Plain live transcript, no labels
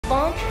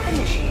time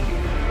machine.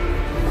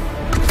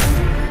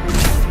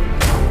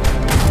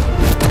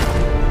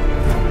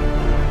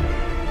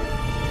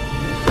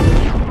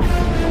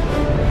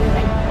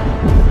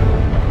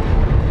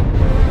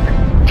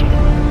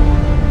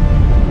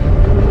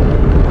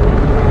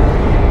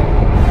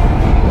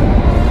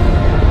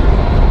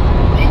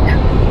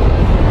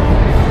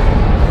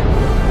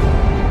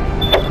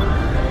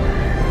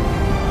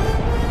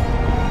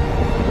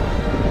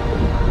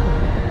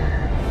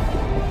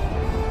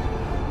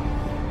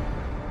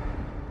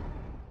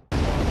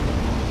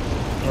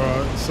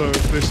 So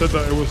they said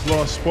that it was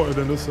last spotted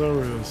in this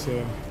area, so...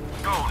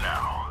 Go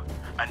now,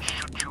 and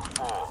shoot you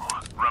fall.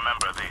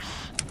 Remember this.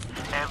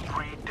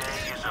 Every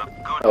day is a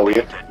good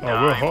day to die.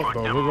 Oh, we're hot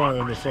though, we're right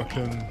in the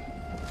fucking...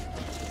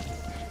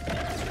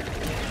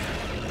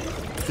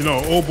 You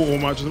know, orbital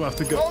might just have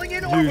to get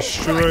used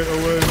straight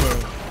away, man.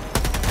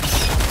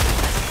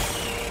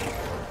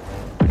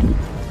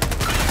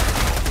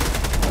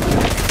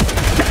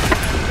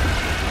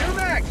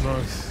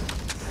 Nice.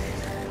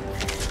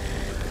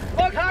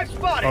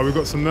 Oh, we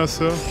got some nests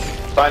here.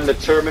 Find the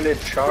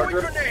terminated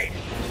charger.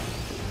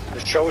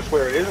 Just show us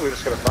where it is. We're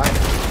just gonna find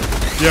it.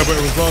 Yeah, but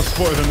it was last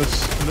spotted in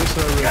this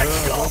area.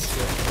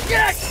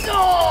 Get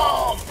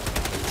some!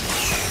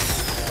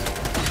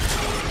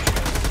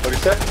 What did he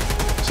say?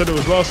 Said it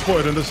was last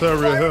spotted in this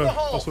area here.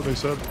 That's what they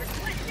said.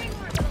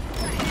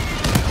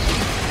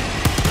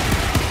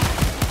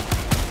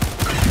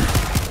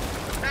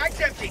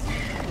 Mag's empty.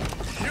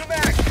 New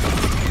mag.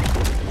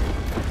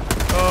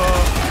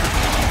 Oh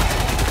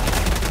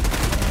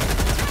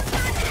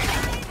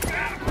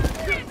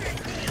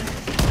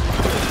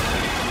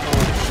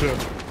shit.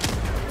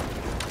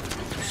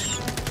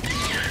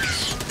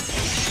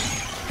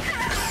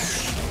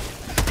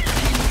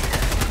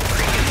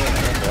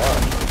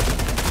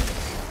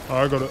 Oh,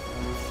 I got it.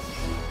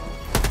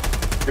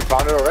 You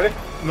found it already?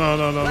 No.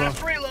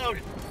 Last reload.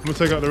 I'm gonna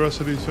take out the rest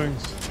of these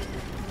things.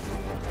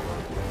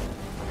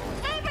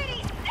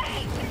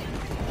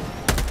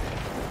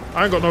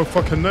 I ain't got no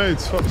fucking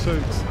nades, fuck's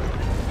sakes.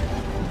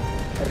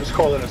 I'm just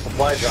calling a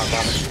supply drop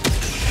on it.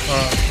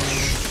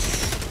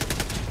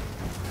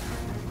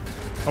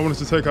 I wanted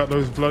to take out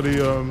those bloody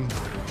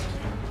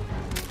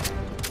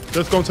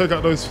let's go and take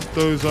out those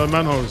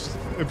manholes.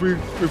 If we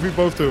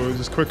both do it, it's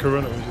just quicker,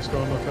 innit? We just go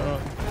and knock it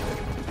out.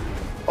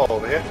 Oh,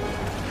 over here.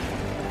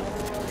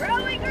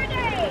 Throwing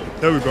grenade.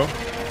 There we go.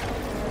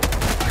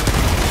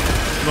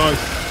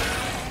 Nice.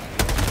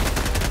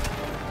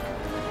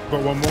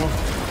 Got one more.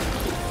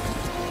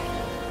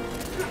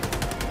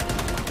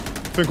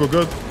 I think we're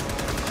good.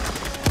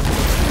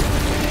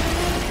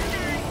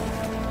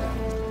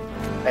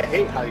 I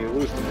hate how you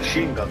lose the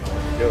machine gun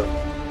when you do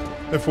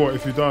it. If what?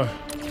 If you die?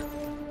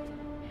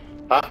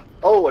 Huh?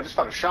 Oh, I just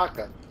found a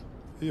shotgun.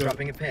 Yeah.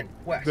 Dropping a pin.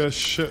 West. There's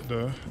shit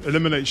there.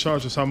 Eliminate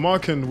charger. So I'm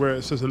marking where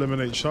it says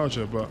eliminate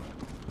charger, but...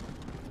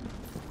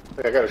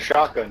 I got a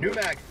shotgun. New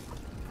mag.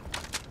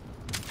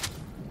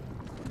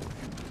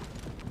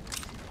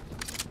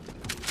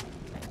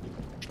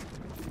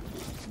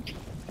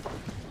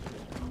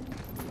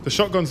 The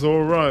shotguns are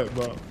alright,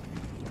 but...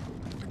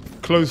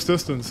 Close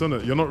distance, isn't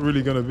it? You're not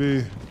really going to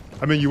be...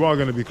 I mean, you are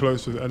going to be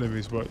close with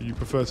enemies, but you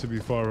prefer to be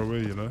far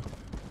away, you know?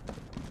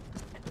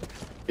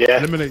 Yeah.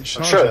 Eliminate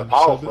charger. I'm sure they're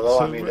powerful, So though.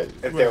 so I mean,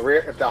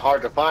 if they're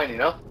hard to find, you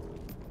know?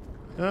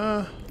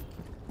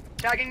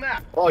 Tagging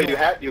map. Oh,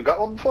 you got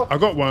one before? I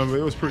got one, but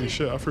it was pretty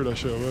shit. I threw that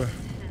shit away.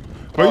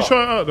 But you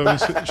try it out, though.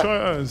 Try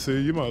it out and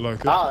see. You might like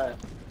it.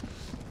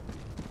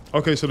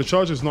 Okay, so the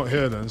charger's not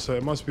here then, so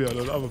it must be at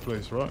the other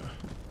place, right?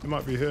 It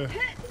might be here.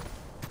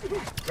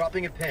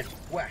 Dropping a pin.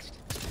 West.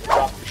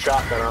 Drop the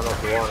shotgun. I don't know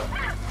if you want it.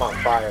 I'm on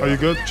fire. Are you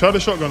good? Try the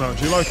shotgun out.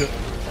 Do you like it?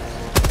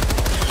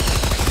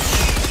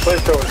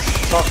 Flamethrowers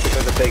tough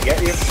because if they get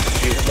you,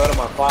 you can let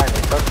them on fire and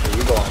they touch you,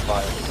 you go on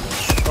fire.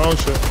 Oh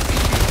shit.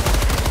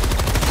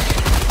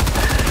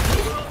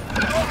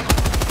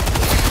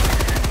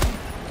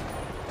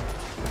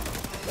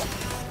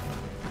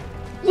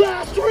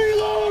 Last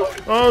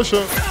reload. Oh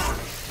shit.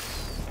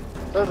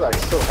 Sounds like I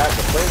still have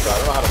the flamethrower. I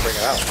don't know how to bring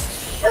it out.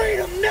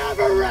 Freedom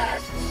never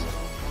rests.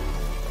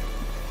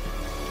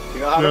 You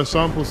know how Yeah,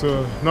 samples.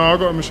 No, I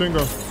got a machine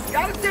gun.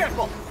 Got a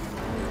sample.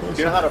 Do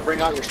you know how to bring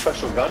out your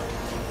special gun?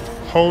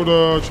 Hold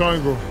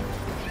triangle.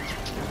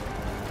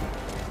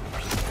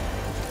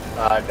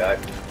 I died.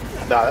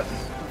 Nah, that's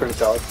pretty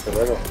solid. The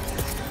little.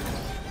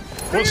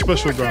 What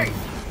special gun?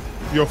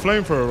 Your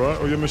flamethrower, right?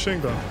 Or your machine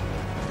gun?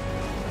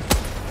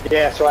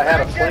 Yeah, so I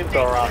had a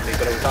flamethrower on me,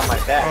 but it was on my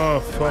back. Oh,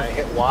 and fuck. when I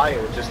hit Y,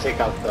 it would just take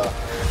out the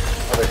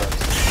other guns.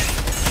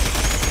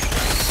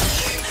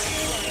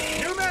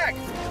 New mag.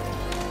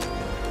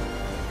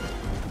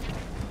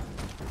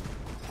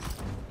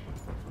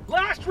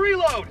 Last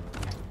reload.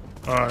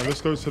 Alright, let's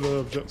go to the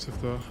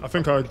objective there. I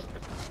think I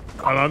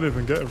didn't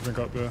even get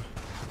everything up there.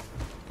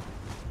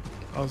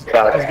 I was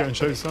getting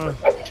chased down.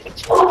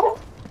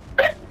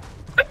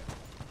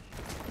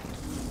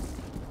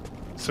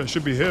 So it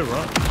should be here,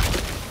 right?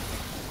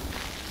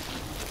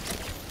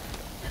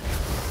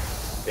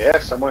 Yeah,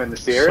 somewhere in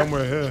this area.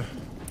 Somewhere here.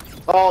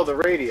 Oh, the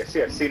radius.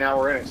 Yeah, see, now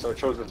we're in it, so it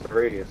shows us the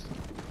radius.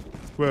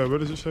 Where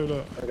does it show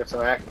that? I got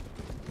some act.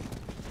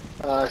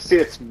 See,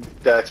 it's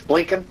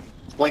blinking.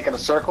 It's blinking a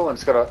circle, and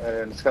it's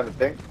got a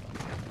thing.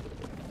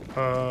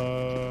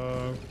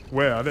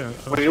 Where? I didn't.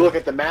 When you look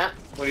at the map,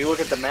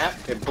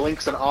 it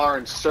blinks an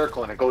orange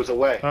circle and it goes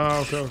away.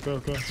 Oh,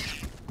 okay.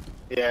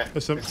 Yeah.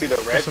 There's some, see the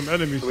red? there's some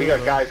enemies. So we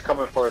got guys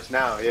coming for us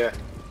now. Yeah.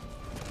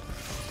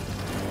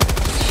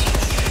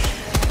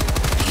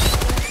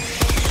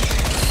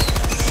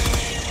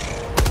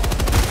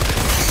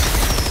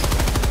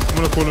 I'm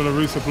gonna call in a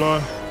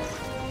resupply.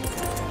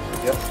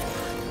 Yep.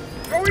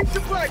 Throwing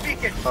supply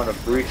beacon. On a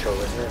breach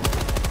over here.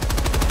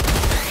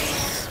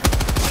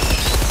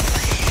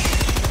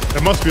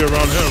 It must be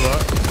around here,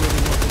 right?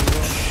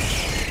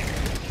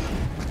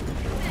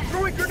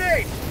 Throwing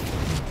grenade.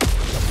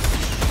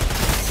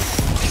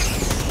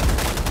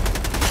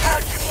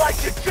 How'd you like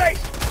to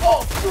taste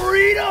all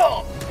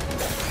freedom?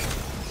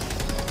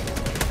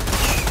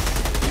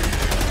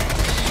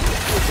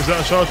 Is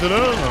that a charger there?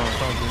 No, I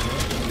can't do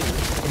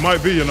that. It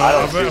might be, you know.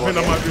 I think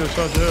that might be a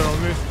charger here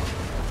on me.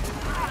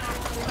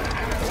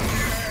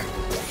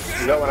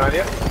 You got one on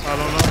you? I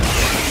don't know.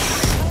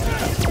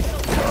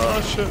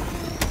 Oh shit.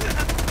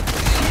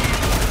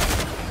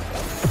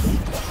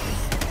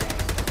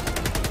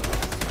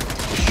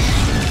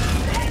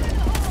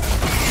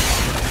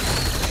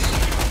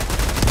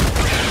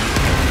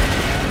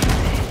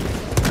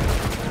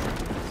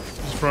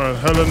 Just throwing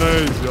hella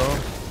nades, y'all.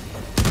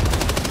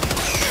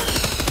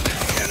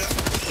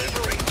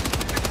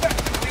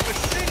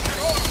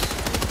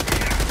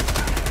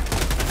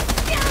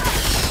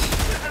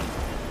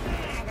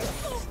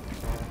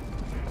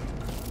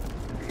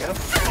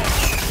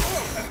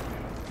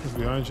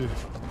 Behind you.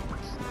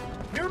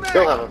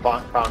 Still haven't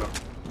found him.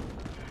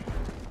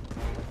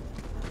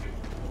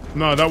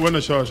 No, that wasn't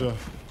a charger.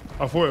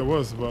 I thought it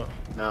was, but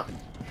no.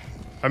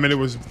 I mean, it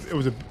was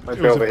a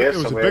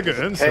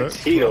bigger insect.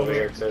 Heat over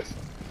here, it says.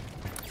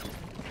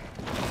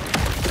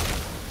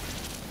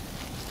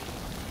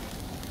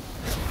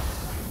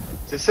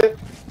 Is this it?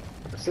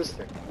 What's this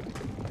thing?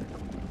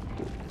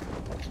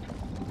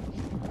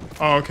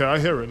 Oh, okay, I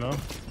hear it now.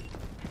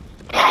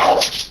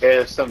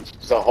 Yeah, there's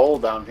a hole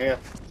down here.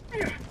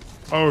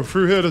 Oh,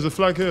 through here, there's a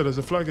flag here, I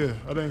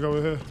didn't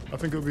go here. I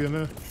think it'll be in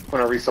there. I'm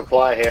gonna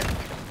resupply here.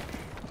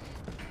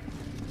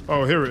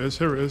 Oh, here it is,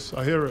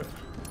 I hear it.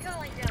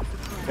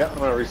 Yeah, I'm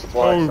gonna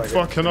resupply. Oh,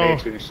 fucking hell.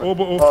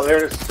 Orbital. Oh,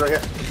 there it is, right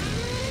here.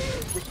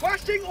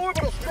 Requesting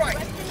orbital strike.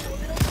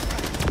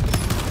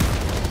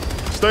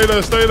 Stay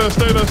there.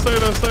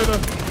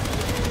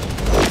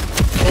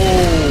 Oh,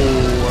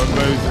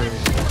 amazing.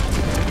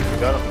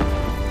 Got him.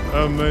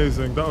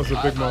 Amazing. That was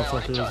a big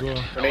motherfucker as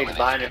well. Grenades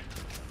behind him.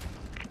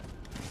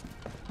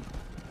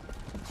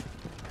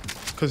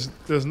 Because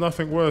there's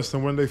nothing worse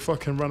than when they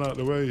fucking run out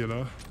the way, you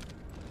know?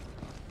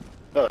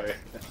 Oh, yeah.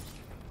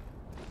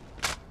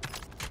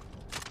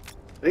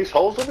 Are these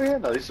holes over here?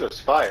 No, these are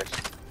just fires.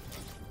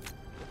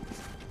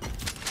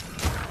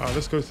 Alright,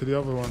 let's go to the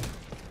other one.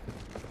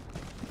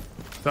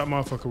 That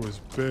motherfucker was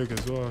big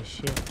as well,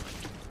 shit.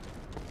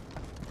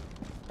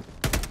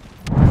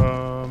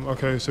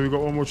 Okay, so we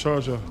got one more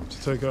charger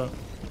to take out.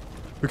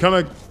 We kind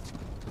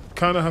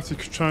of have to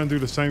try and do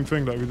the same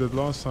thing that we did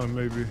last time,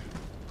 maybe.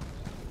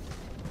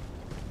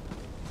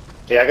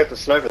 Yeah, I got the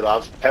sniper though. I'll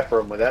just pepper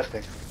him with that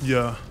thing.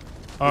 Yeah.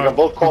 You got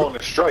both calling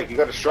a strike. You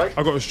got a strike?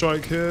 I got a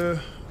strike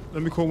here.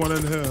 Let me call one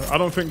in here. I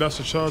don't think that's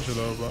a charger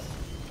though, but.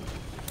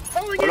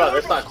 Oh no,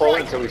 let's not call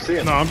in until we see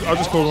him. No, I'll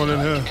just call one in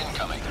here.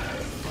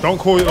 Don't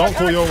call your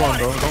one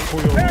though. Don't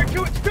call your one.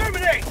 To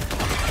exterminate.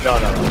 No.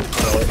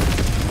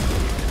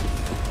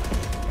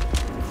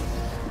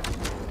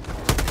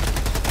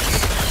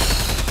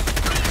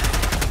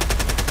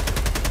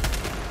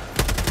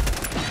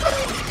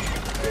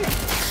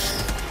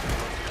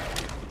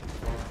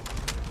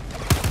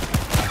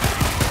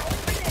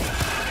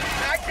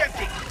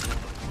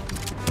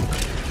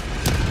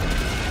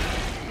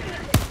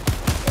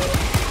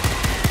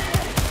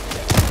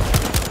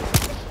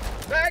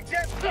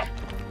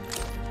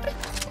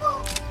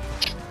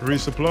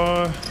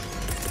 Resupply.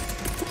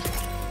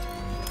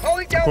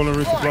 Calling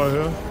resupply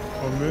here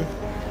on me.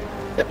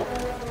 Yep.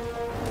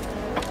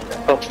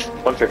 Oh,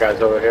 bunch of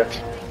guys over here.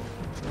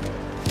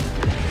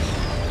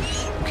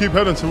 Keep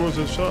heading towards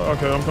this shot.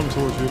 Okay, I'm coming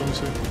towards you. Let me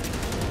see.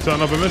 Is that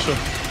another mission?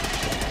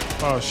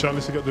 Oh shit, I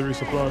need to get the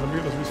resupply. Let me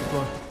get this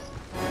resupply.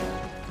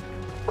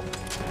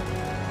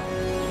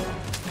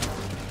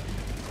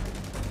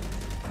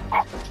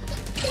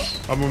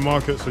 I'm gonna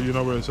mark it so you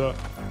know where it's at.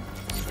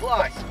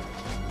 Supplies.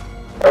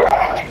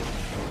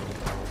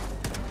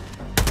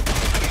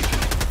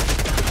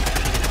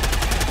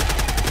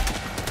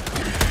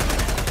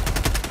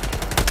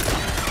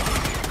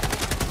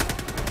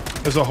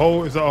 There's a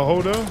hole. Is that a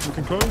hole there? We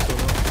can close or not?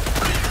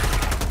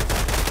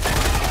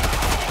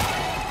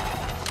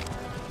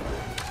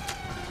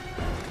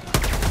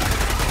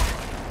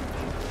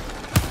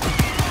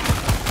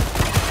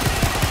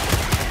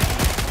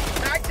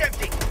 Mag's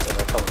empty.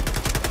 They're coming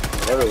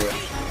everywhere.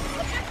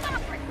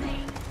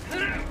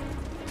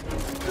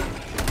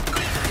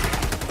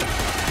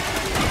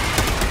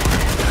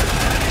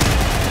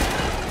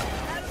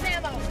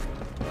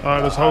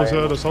 Alright, there's holes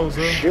here, there's holes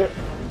here. Shit.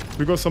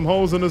 We got some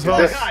holes in this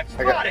house. I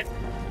got it.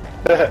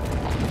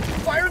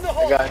 Fire in the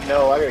hole. I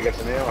gotta get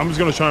some ammo. I'm just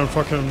gonna try and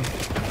fucking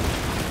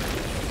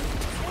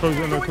close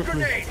it in there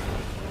quickly. Grenade.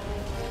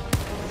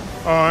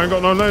 Oh, I ain't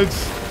got no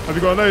nades. Have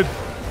you got a nade?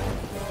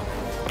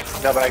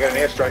 No, but I got an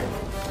airstrike.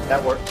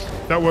 That works.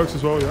 That works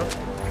as well, yeah.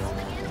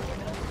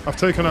 I've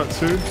taken out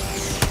 2.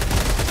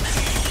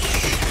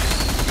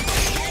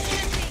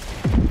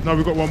 No,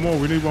 we got one more.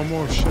 We need one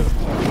more. Shit.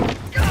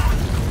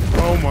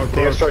 Oh my god.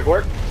 The airstrike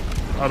work?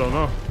 I don't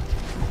know.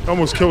 It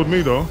almost killed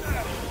me though.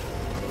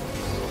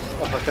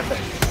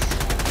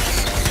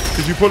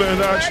 Did you put it in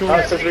the actual?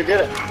 Oh, since we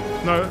did it.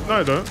 No,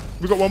 I don't.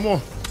 We got one more.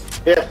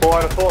 Yeah, 4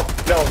 out of 4.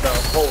 No,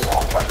 hold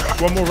on.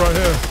 One more right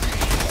here.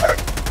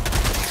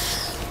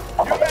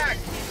 You're back.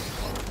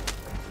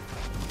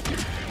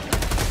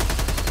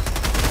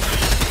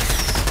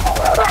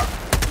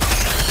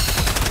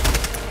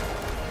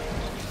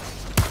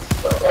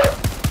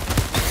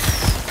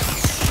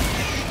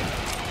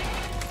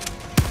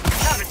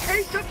 Have a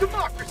taste of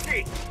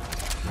democracy.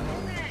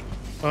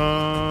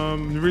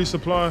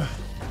 Resupply.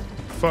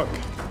 Fuck.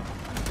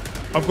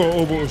 I've got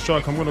orbital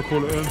strike. I'm gonna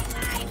call it in.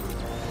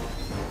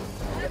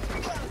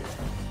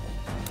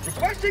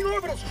 Requesting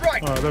orbital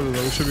strike. Alright, there we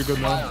go. We should be good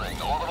now.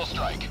 Firing orbital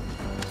strike.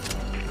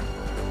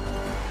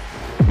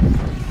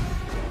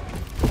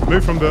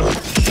 Move from there.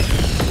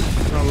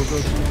 Now we're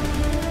good.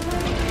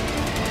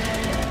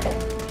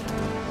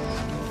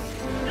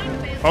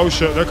 Oh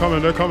shit, they're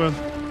coming, they're coming.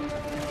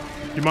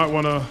 You might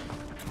wanna...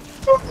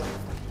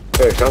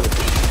 Hey, come.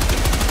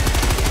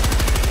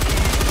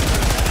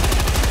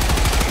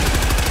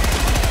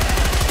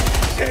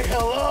 Say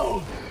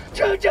hello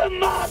to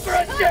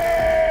democracy.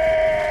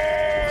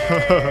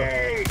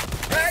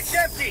 Bag's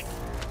empty.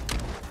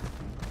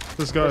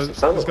 This guy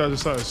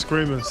just started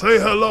screaming, say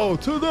hello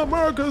to the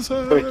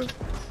democracy!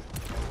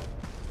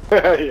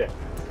 Yeah.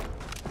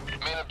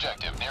 Main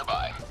objective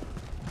nearby.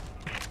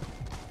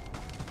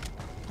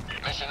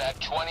 Mission at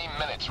 20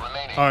 minutes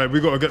remaining. Alright, we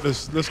gotta get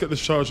this, let's get this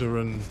charger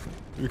and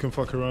we can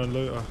fuck around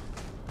later.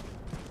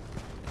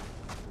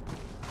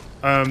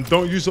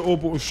 Don't use the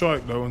orbital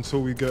strike though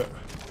until we get...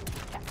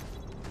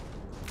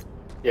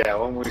 Yeah,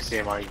 when we see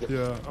him, I get...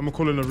 Yeah, I'm gonna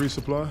call in a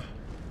resupply.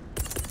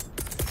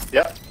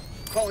 Yep.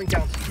 Calling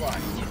down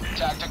supplies.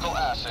 Tactical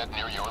asset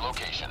near your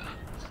location.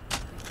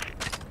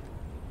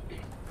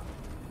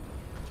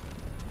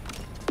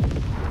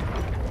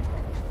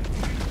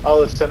 Oh,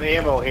 there's some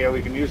ammo here.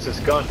 We can use this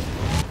gun.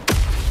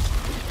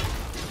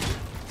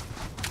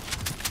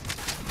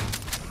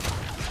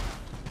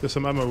 There's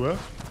some ammo where?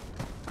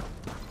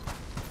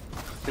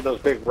 See those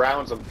big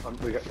rounds?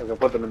 We can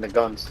put them in the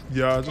guns.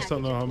 Yeah, I just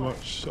don't know how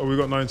much. Oh, we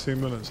got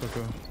 19 minutes,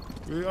 okay.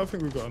 I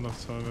think we've got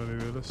enough time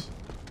anyway. Let's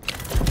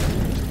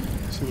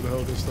see what the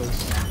hell this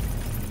does.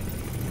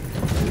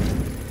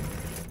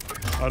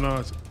 I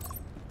know,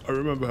 I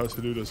remember how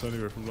to do this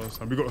anyway from last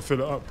time. We got to fill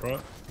it up, right?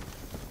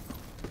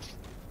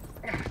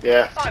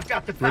 Yeah. I've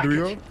got the Where package.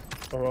 do we go?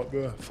 Oh, up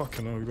there.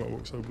 Fucking hell, we got to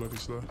walk so bloody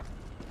slow.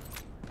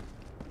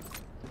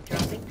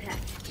 Dropping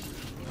package.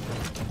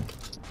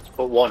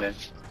 Put 1 in.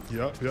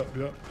 Yep.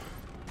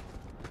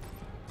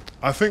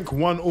 I think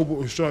 1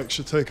 orbital strike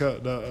should take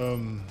out that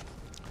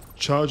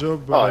charger,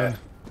 but yeah.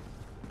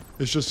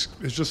 it's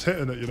just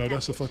hitting it, you know,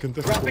 that's a fucking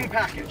difficult. Dropping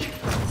package.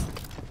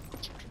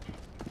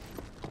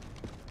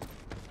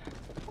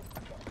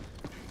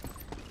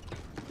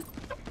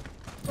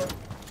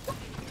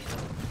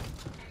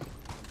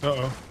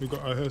 Uh-oh,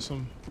 I hear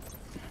some...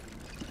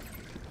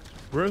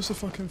 Where's the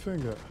fucking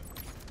thing at?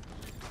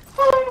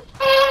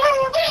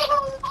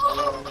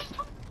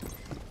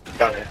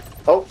 Got it.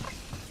 Oh,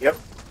 yep.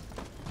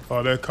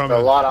 Oh, they're coming. A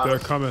lot of They're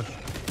us. coming.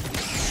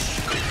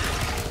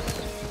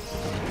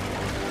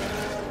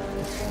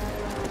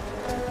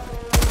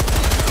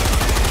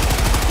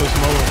 There's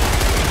more.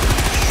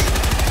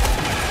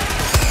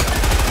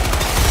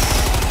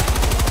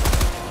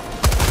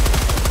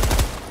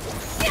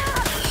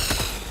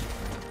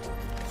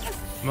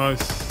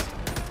 Nice.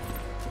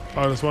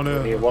 Oh, there's one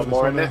here. Need one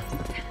more in there?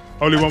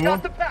 Only one more?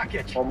 Got the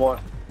package. One more.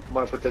 I'm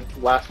gonna put the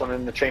last one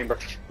in the chamber.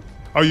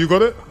 Oh, you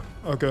got it?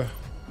 Okay.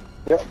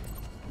 Yep.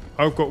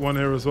 I've got one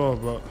here as well,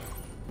 but...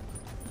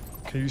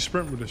 Can you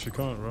sprint with this? You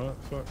can't, right?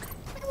 Fuck.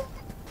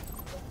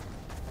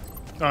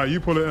 Alright, you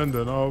pull it in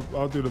then.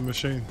 I'll do the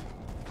machine.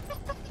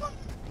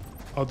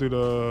 I'll do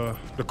the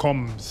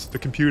comms, the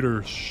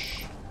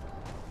computers.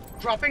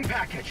 Dropping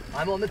package.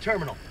 I'm on the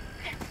terminal.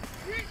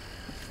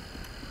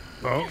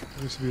 Oh,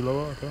 needs to be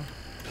lower, okay.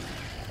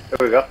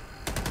 There we go.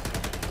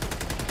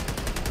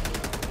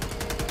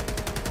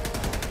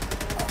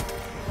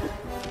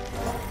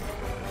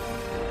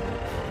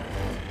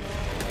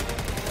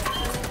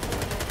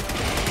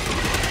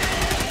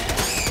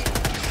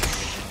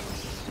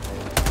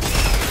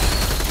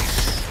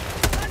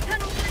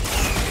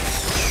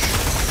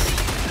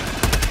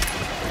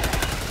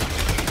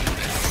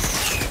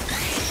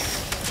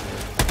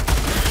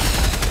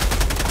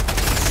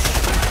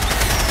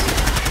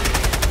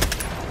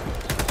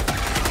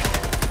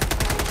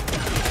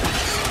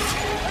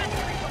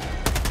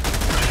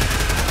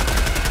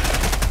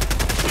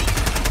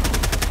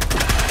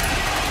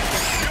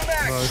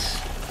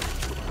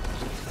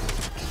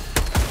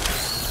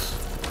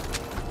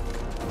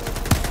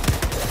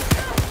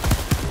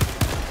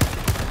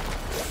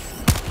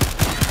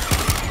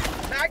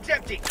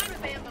 empty.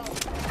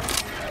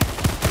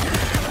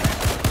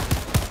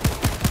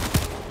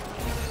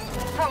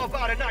 How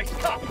about a nice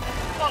cup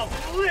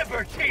of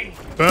liberty?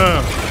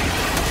 Bam.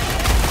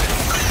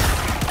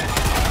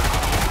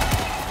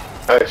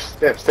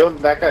 Still,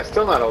 that guy's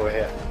still not over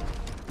here.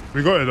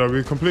 We got it though.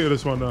 We completed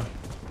this one now.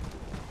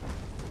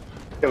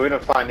 Yeah, we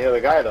didn't find the other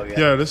guy though yet.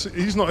 Yeah,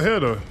 he's not here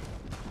though.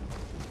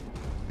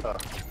 Oh.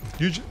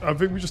 I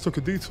think we just took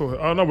a detour.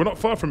 Oh no, we're not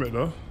far from it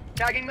though.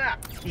 Tagging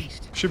map.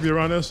 East. Should be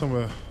around there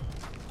somewhere.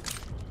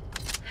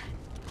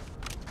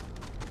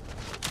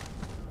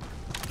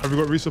 Have we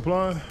got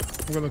resupply?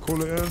 I'm gonna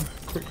call it in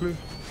quickly.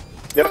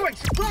 Yep. Going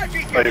supply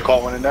beacon. Oh, you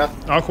call one in now?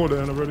 I called it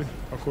in already.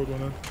 I called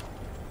one in.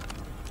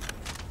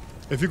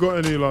 If you got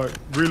any, like,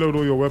 reload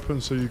all your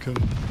weapons so you can.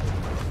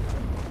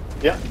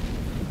 Yeah.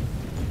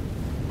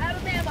 Out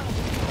of ammo.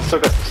 Still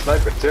got the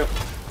sniper too.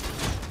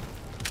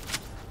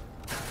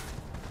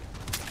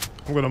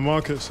 I'm gonna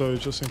mark it so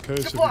just in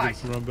case if we get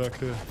to run back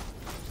here.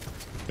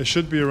 It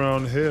should be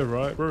around here,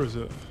 right? Where is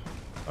it?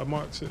 I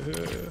marked it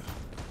here.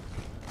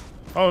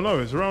 Oh no,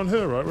 it's around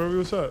here, right? Where we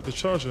was at? The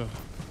charger.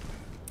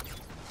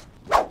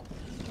 Oh,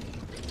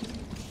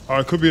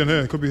 it could be in here.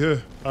 It could be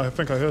here. I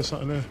think I hear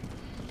something there.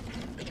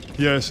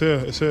 Yeah, it's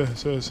here. It's here.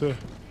 It's here. It's here.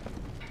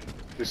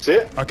 You see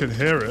it? I can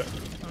hear it.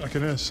 I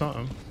can hear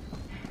something.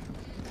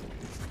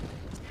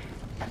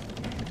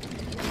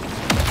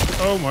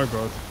 Oh my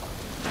god.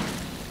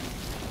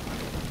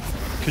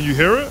 Can you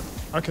hear it?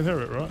 I can hear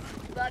it, right?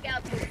 Bug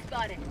output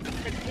spotted.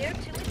 Prepare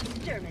to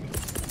exterminate.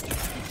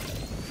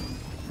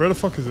 Where the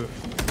fuck is it?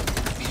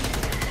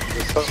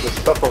 There's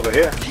stuff over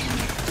here.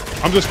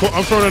 I'm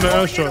throwing in the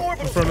airstrike.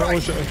 I'm throwing in the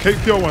airstrike.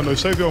 Keep your one though.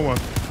 Save your one.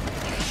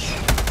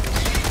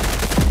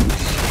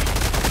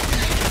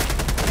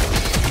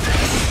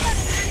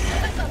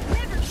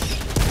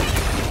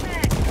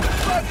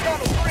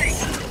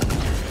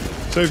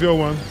 Save your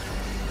one.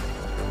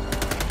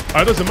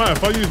 It doesn't matter.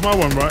 If I use my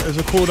one, right, there's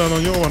a cooldown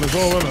on your one as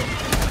well, isn't it?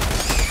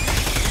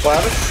 What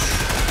happened?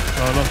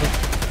 No, nothing.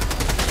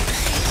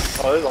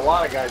 Oh, there's a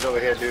lot of guys over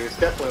here, dude. It's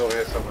definitely over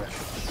here somewhere.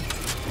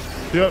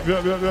 Yep.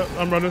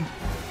 I'm running.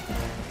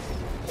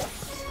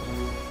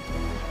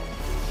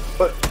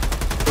 But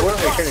it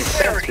wouldn't make any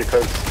sense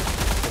because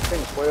the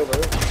thing's way over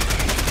there.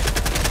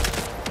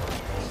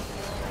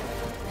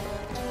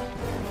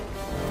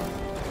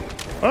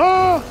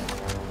 Ah!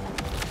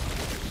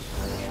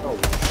 Holy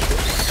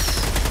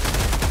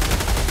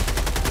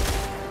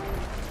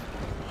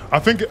I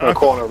think shit. I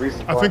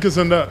think it's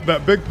in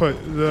that big pit,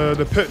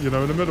 the pit, you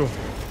know, in the middle.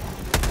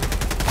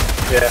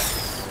 Yeah,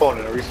 calling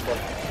it a respawn.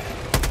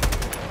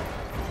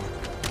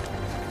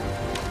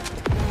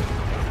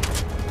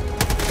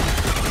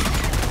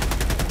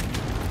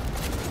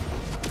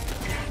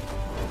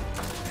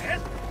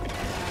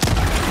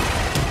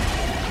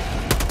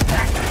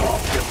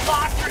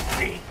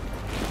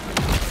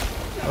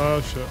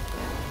 Oh shit.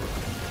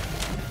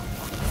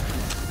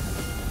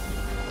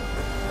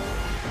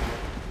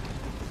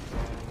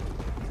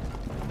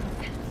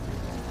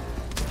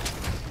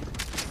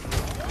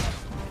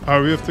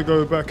 Oh, we have to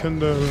go back in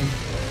there.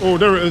 Oh,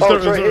 there it is. Oh,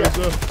 there it is.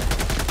 right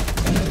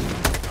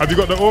Have you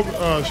got the orb?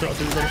 Oh shit, I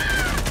think you got it.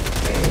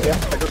 Yeah,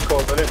 I just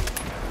called it in.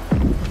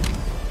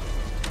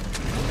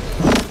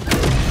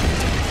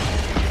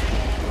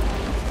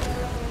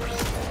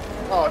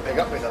 Oh, they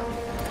got me though.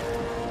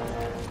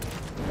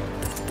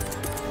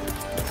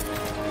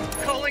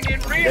 Calling in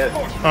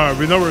reinforcements. Alright,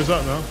 we know where it's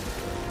at now.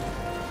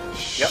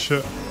 Yep.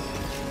 Shit.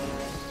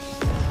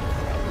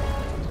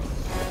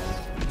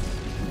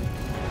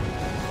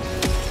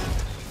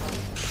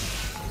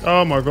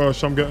 Oh my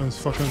gosh, I'm getting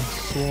fucking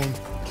swarmed.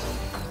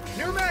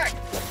 New mag.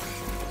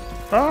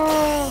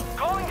 Ah!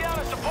 Calling down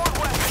a support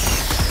weapon.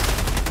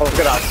 Oh, we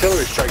got an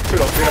artillery strike too.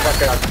 Don't forget about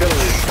the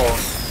artillery spawn.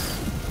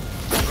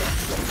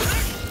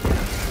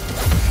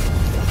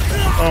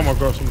 Oh my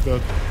gosh, I'm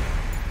dead.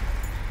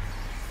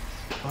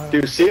 Do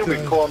you see it? We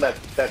can call on that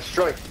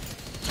strike.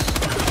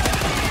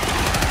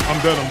 I'm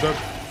dead.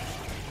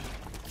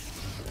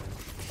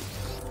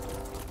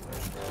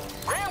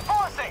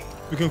 Reinforcing.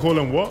 We can call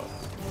him what?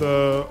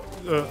 The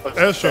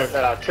airstrike.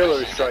 That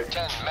artillery strike.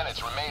 10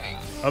 minutes remaining.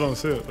 I don't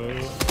see it though.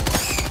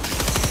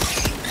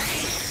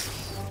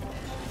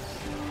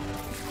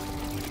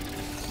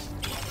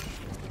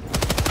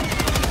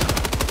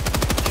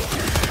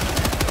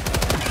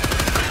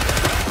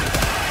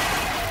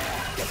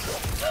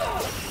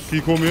 Can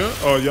you call me out?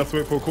 Oh, you have to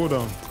wait for a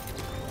cooldown.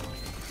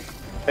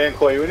 They didn't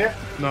call you in yet?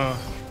 Nah.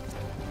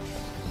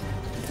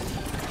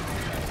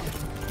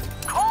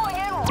 Calling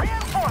in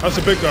reinforcements. That's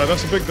a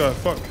big guy.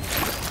 Fuck.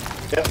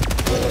 Yep.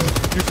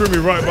 You threw me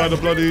right by the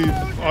bloody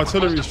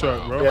artillery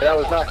strike, bro. Yeah, that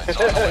was not.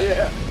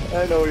 Yeah,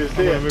 I know what you're I'm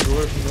gonna saying. make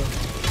away from that.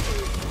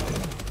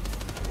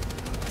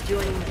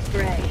 Joining the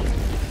fray.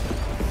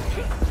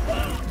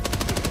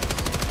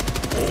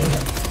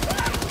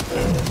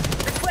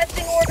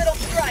 Requesting orbital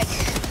strike.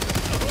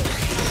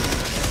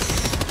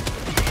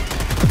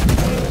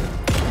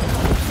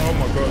 Oh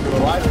my god. bro.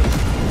 Alive?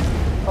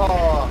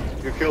 Oh,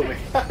 you killed me.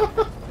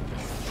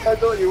 I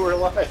thought you were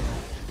alive.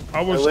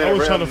 I was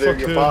landed trying to right under fuck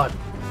your him. pod.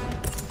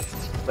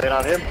 Land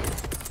on him.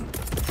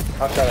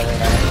 I'll try to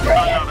land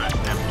on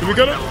him. Did we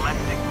get it?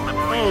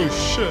 Oh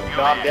shit.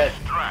 No, I'm dead.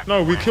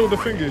 No, we killed the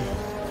thingy.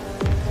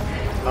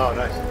 Oh,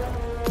 nice.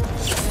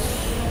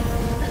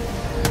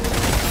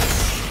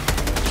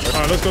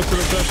 Alright, let's go to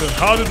the section.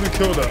 How did we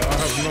kill that? I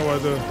have no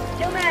idea.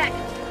 Kill Mac.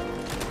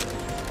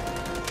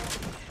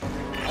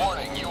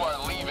 Warning, you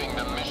are leaving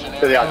the mission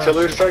Did the area.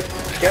 artillery strike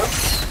get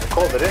him?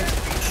 Called it in.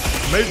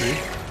 Maybe.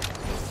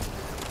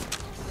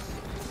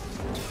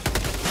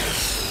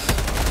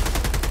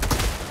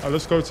 Alright,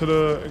 let's go to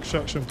the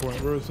extraction point.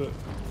 Where is it?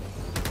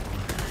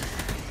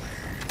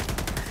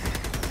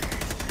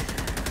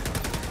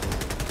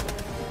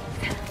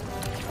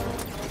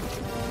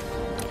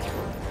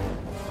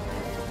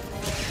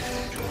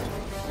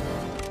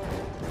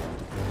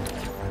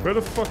 Where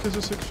the fuck is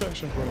this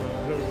extraction point?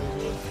 Here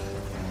it is.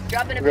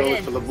 Dropping a We're going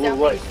pin. for the blue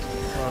light.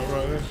 Alright,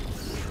 right there.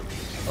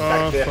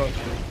 Back there. Fuck.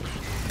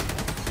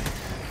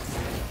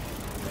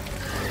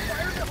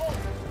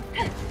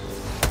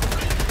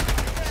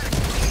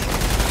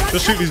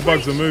 Just shoot these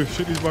bugs and move.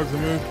 Shoot these bugs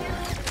and move.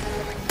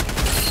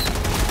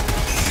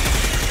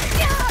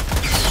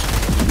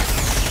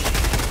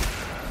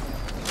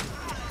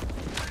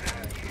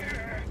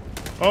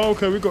 Oh,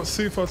 okay, we got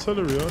Seath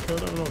artillery. Okay, I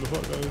don't know what the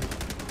fuck that is.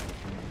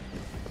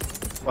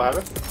 What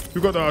happened? We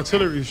got the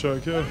artillery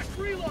strike, yeah.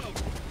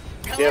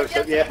 Yeah,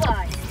 so, yeah.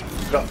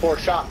 We got 4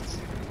 shots.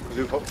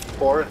 We put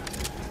 4 in.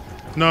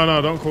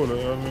 No, don't call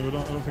it. I mean, I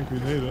don't think we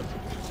need it.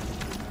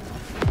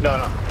 No,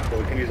 no. But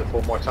we can use it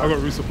 4 more I times.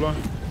 got resupply.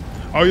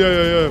 Oh,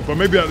 yeah. But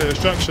maybe at the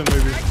extraction,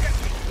 maybe.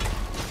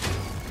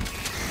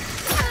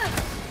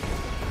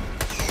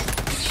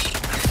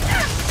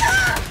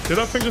 Did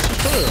that thing just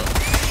destroy it?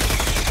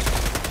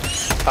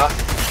 Huh?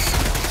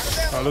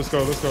 Alright, let's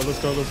go. Proceed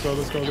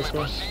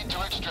to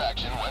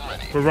extraction when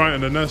ready. We're right in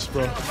the nest,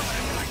 bro.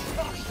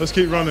 Let's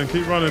keep running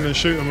and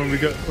shoot them when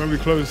we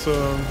close,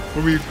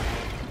 when we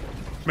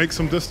make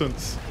some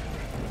distance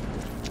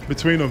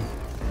between them.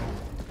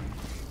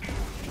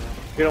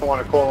 You don't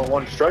want to call in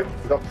 1 strike?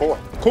 We got 4.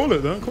 Call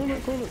it then, call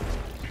it.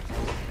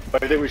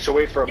 But I think we should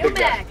wait for a Kill big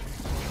guy. Mac.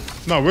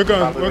 No, we're going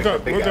Probably make a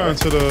big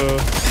to the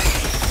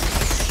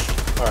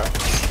Alright.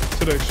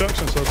 to the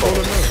extraction, so call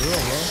it now. Yeah,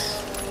 man.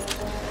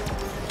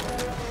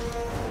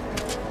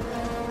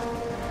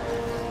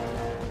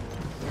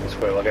 This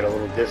way, we'll get a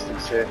little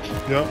distance here.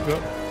 Yep.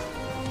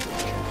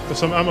 There's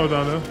some ammo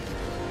down there.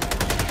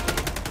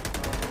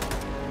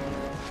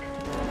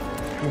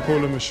 We'll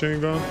call it machine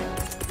gun.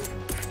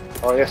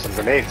 Oh, yeah, some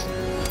grenades.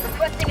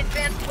 Requesting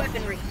advanced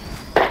weaponry.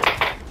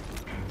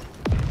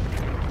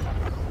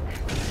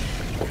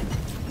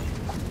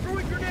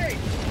 Throwing grenade.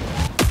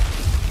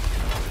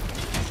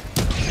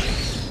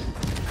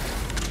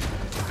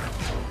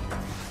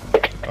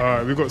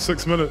 Alright, we've got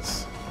 6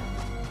 minutes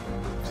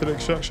to the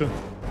extraction.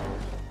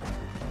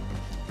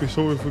 We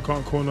saw if we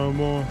can't call no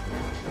more.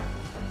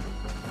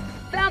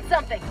 Found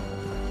something.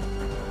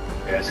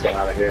 Yeah, let's get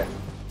out of here.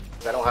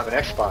 I don't have an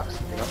Xbox,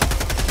 you know?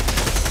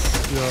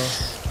 Yeah.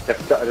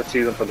 Let's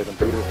use them for the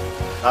computer.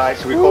 Alright,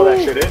 so we call that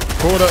shit in?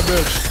 Call that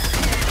bitch.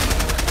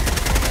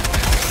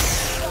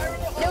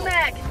 Kill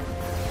Mac.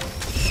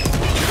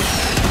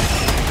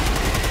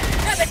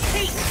 Have a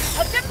taste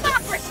of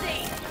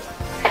democracy.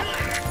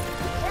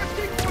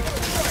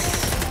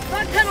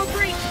 Front tunnel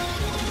breach.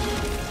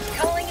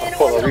 Calling in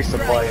Pull a orbital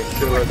resupply strike. and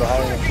shoot her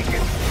behind him.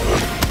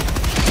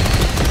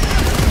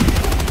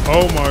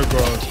 Oh my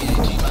god.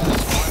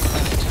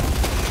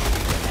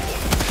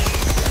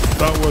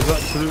 That was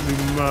absolutely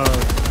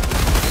mad.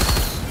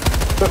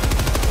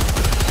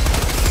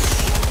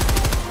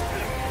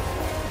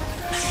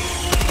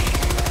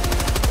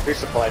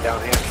 Resupply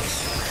down here.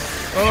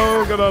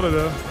 Oh, get out of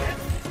there.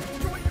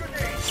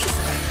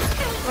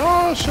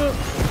 Oh shit.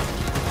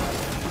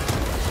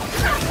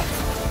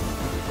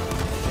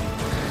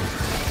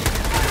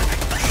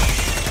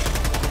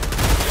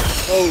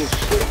 Oh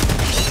shit.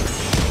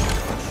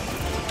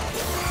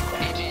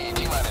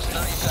 T-minus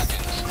 30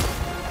 seconds.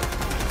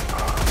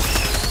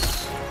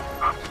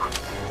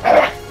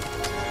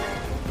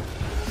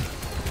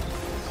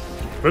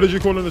 Where did you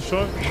call in the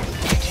strike?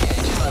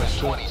 T-minus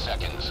 20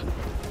 seconds.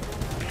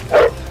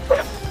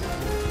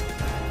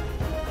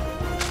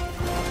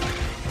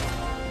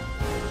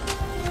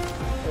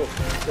 Oh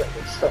shit,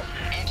 it's stuck.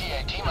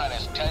 ETA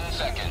T-minus 10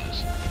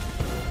 seconds.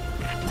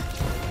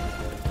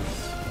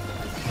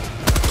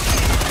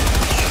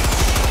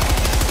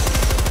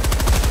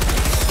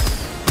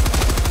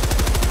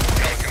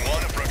 Falcon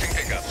 1 approaching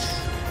pickup.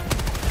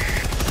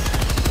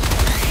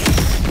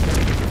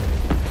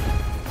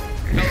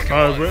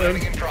 Alright, we're in.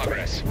 In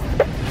progress.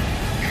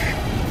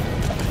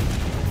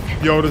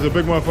 Yo, there's a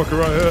big motherfucker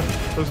right here.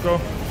 Let's go.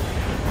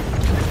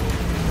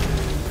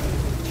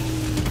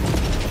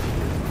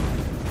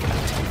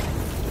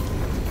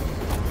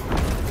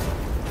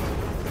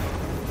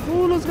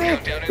 Ooh, let's go.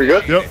 Countdown We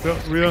good?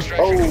 Yep, we are.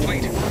 Extraction Oh.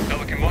 complete.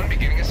 Pelican 1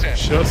 beginning ascent.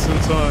 Just in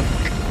time.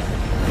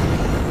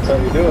 That's how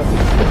you do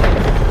it.